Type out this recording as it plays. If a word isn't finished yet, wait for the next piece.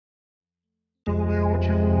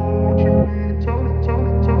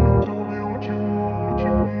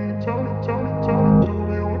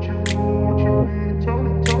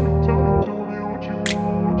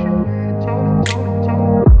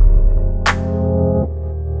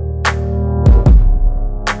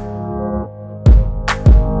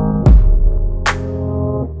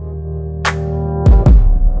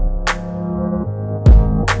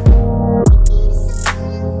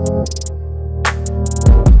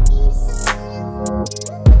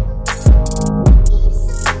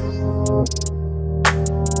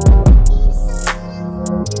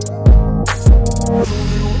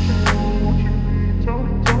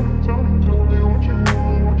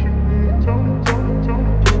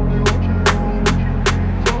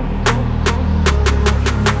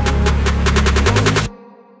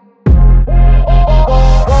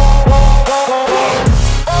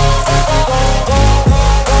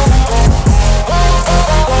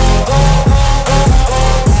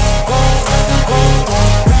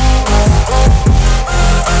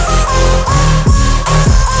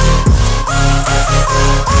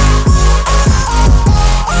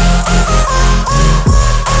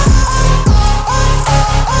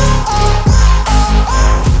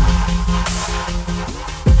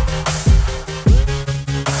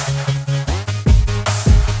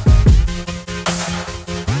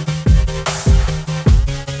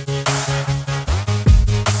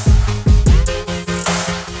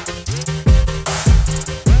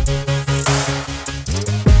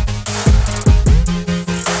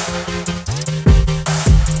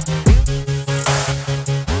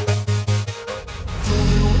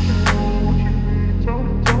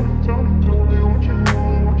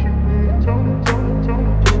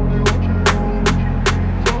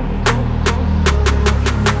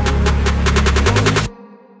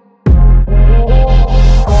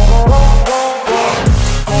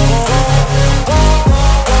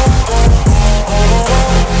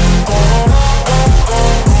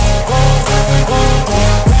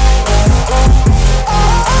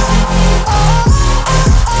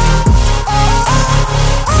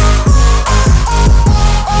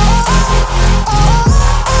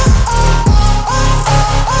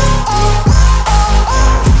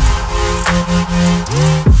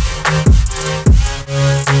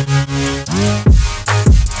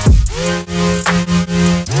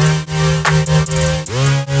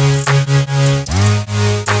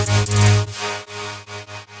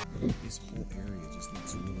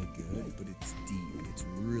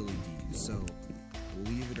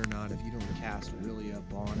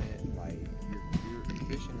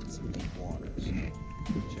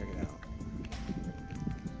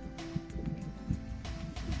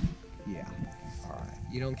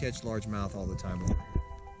you don't catch largemouth all the time over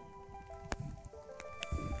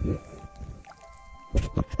here.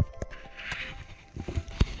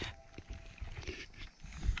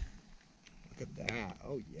 Look at that.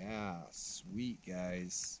 Oh yeah, sweet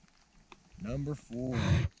guys. Number 4.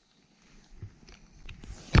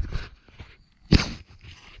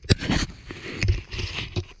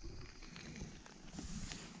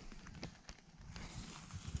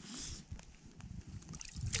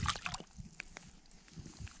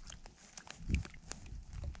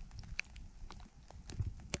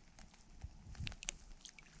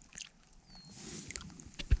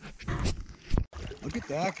 Look at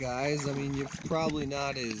that, guys. I mean, it's probably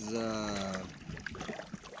not as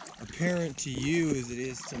apparent to you as it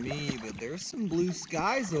is to me, but there's some blue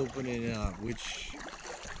skies opening up, which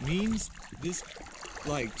means this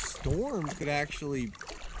like storm could actually,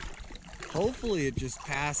 hopefully it just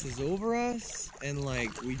passes over us and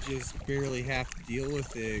like we just barely have to deal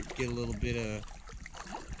with it, get a little bit of,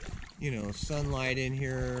 you know, sunlight in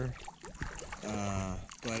here,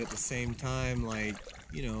 but at the same time, like,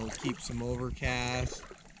 you know, keep some overcast.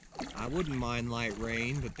 I wouldn't mind light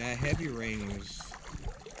rain, but that heavy rain was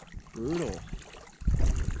brutal.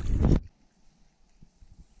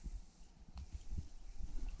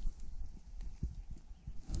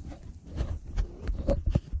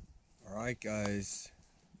 Alright guys,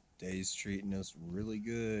 day's treating us really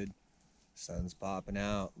good. Sun's popping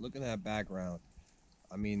out. Look at that background.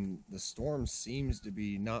 I mean, the storm seems to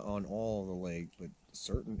be not on all the lake, but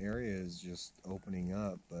certain areas just opening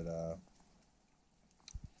up. But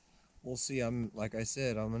we'll see. Like I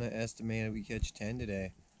said, I'm gonna estimate that we catch 10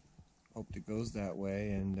 today. Hope it goes that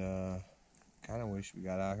way, and kind of wish we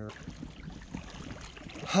got out here.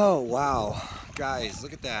 Oh wow, guys,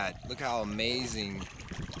 look at that! Look how amazing.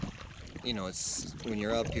 You know, it's when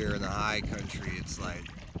you're up here in the high country, it's like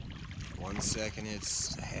 1 second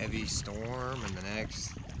it's a heavy storm, and the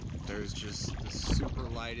next there's just the super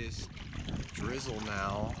lightest drizzle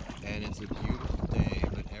now, and it's a beautiful day,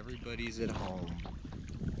 but everybody's at home.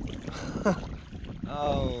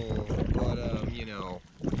 Oh, but you know,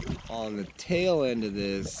 on the tail end of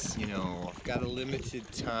this, you know, I've got a limited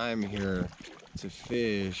time here to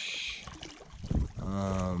fish.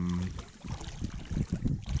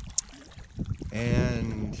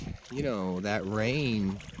 And you know, that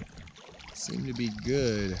rain seemed to be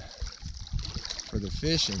good for the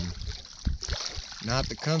fishing. Not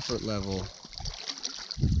the comfort level,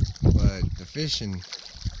 but the fishing,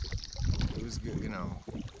 it was good, you know.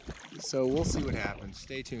 So we'll see what happens.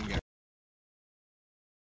 Stay tuned, guys.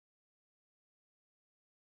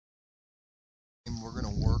 And we're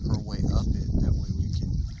gonna work our way up it. That way we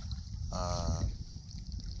can,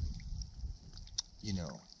 you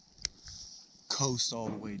know, coast all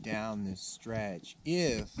the way down this stretch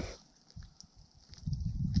if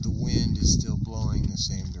the wind is still blowing the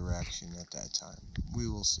same direction at that time. We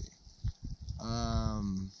will see.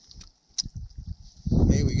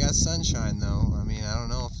 Hey, we got sunshine though. I mean, I don't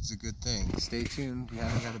know if it's a good thing. Stay tuned. We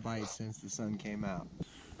haven't got a bite since the sun came out.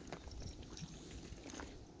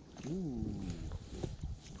 Ooh.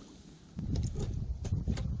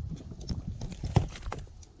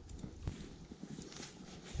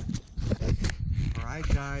 Alright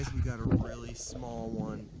guys, we got a really small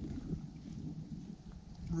one.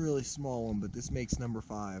 Really small one, but this makes number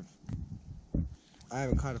 5. I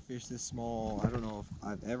haven't caught a fish this small. I don't know if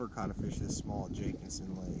I've ever caught a fish this small at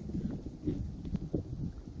Jenkinson Lake.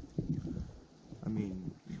 I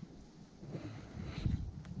mean,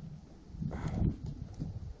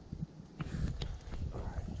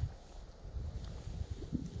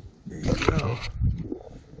 there you go.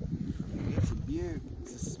 It's a beaut.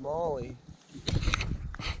 It's a smallie.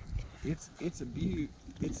 It's a beaut.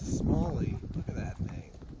 It's a smallie. Look at that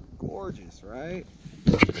thing. Gorgeous, right?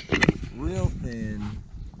 Real thin.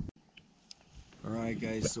 Alright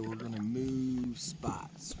guys, so we're gonna move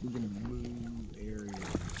spots. We're gonna move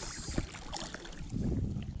areas.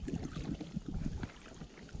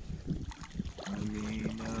 I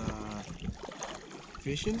mean,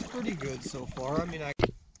 fishing's pretty good so far. I mean,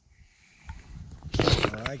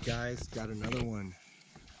 Alright guys, got another one.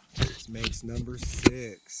 This makes number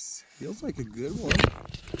 6. Feels like a good one.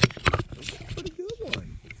 Feels like a pretty good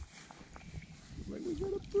one. Like we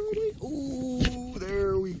got a pretty... Ooh,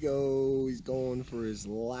 there we go. He's going for his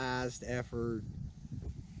last effort.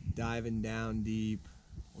 Diving down deep.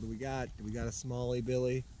 What do we got? Do we got a smallie,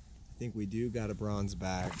 Billy? I think we do got a bronze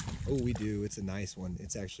back. Oh, we do. It's a nice one.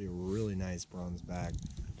 It's actually a really nice bronze back.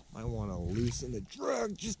 I want to loosen the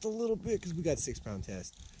drag just a little bit because we got 6-pound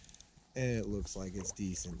test. And it looks like it's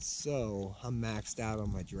decent. So, I'm maxed out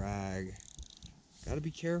on my drag. Gotta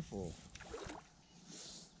be careful.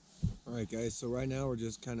 Alright guys, so right now we're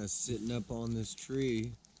just kind of sitting up on this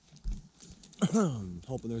tree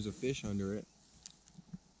hoping there's a fish under it.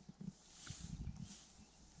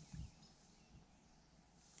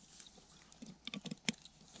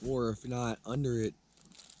 Or if not under it,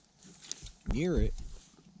 near it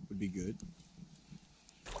would be good.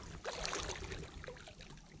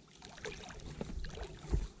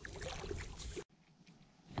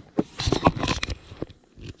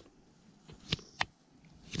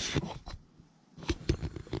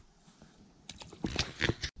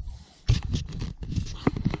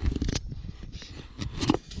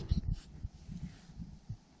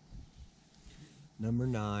 Number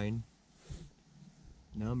 9.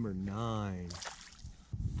 Number 9.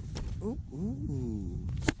 Ooh, ooh.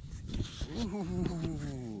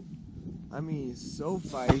 Ooh. I mean, so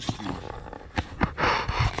feisty.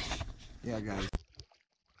 Yeah, guys.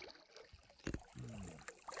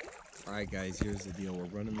 Alright, guys, here's the deal. We're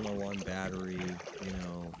running low on battery, you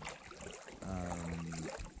know.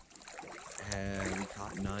 We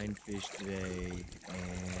caught 9 fish today,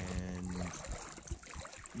 and,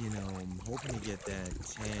 you know, I'm hoping to get that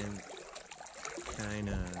 10th kind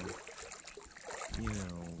of, you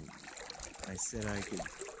know, I said I could,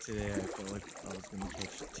 today I felt like I was going to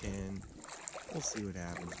catch 10. We'll see what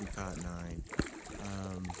happens. We caught 9.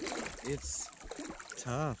 It's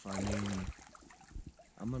tough. I mean,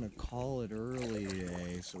 I'm going to call it early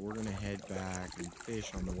today, so we're going to head back and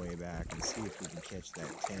fish on the way back and see if we can catch that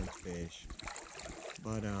 10th fish.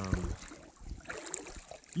 But,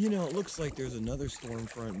 you know, it looks like there's another storm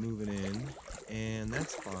front moving in, and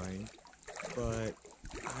that's fine. But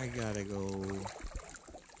I gotta go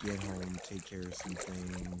get home, take care of some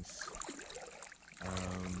things.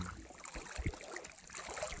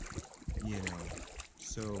 You know,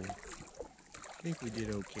 so I think we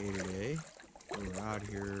did okay today. We were out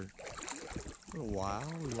here for a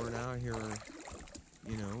while. We weren't out here,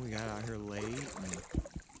 you know, we got out here late, and,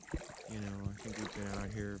 you know, I think we've been out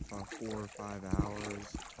here about 4 or 5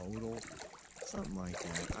 hours total. Something like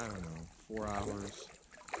that. I don't know. 4 hours.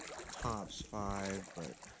 Tops 5,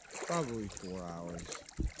 but probably 4 hours.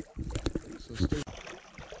 So stay.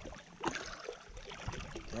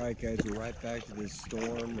 Alright guys, we're right back to this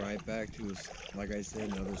storm, right back to, like I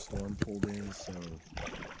said, another storm pulled in, so,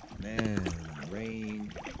 man,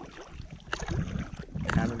 rain.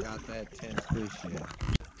 Haven't got that 10th fish yet.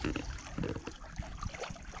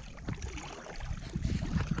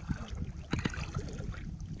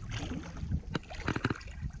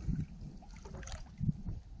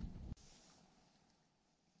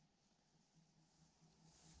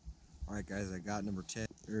 Alright guys, I got number 10.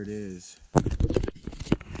 There it is.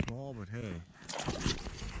 Small, but hey,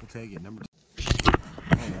 we'll take it. Number 10.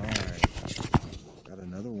 Alright. Got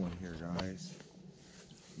another one here, guys.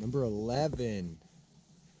 Number 11.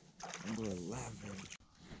 Number 11.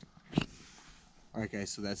 Alright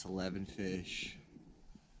guys, so that's 11 fish.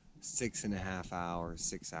 6.5 hours,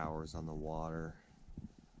 6 hours on the water.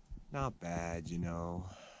 Not bad, you know.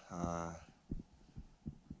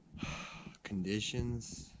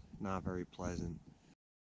 Conditions, not very pleasant.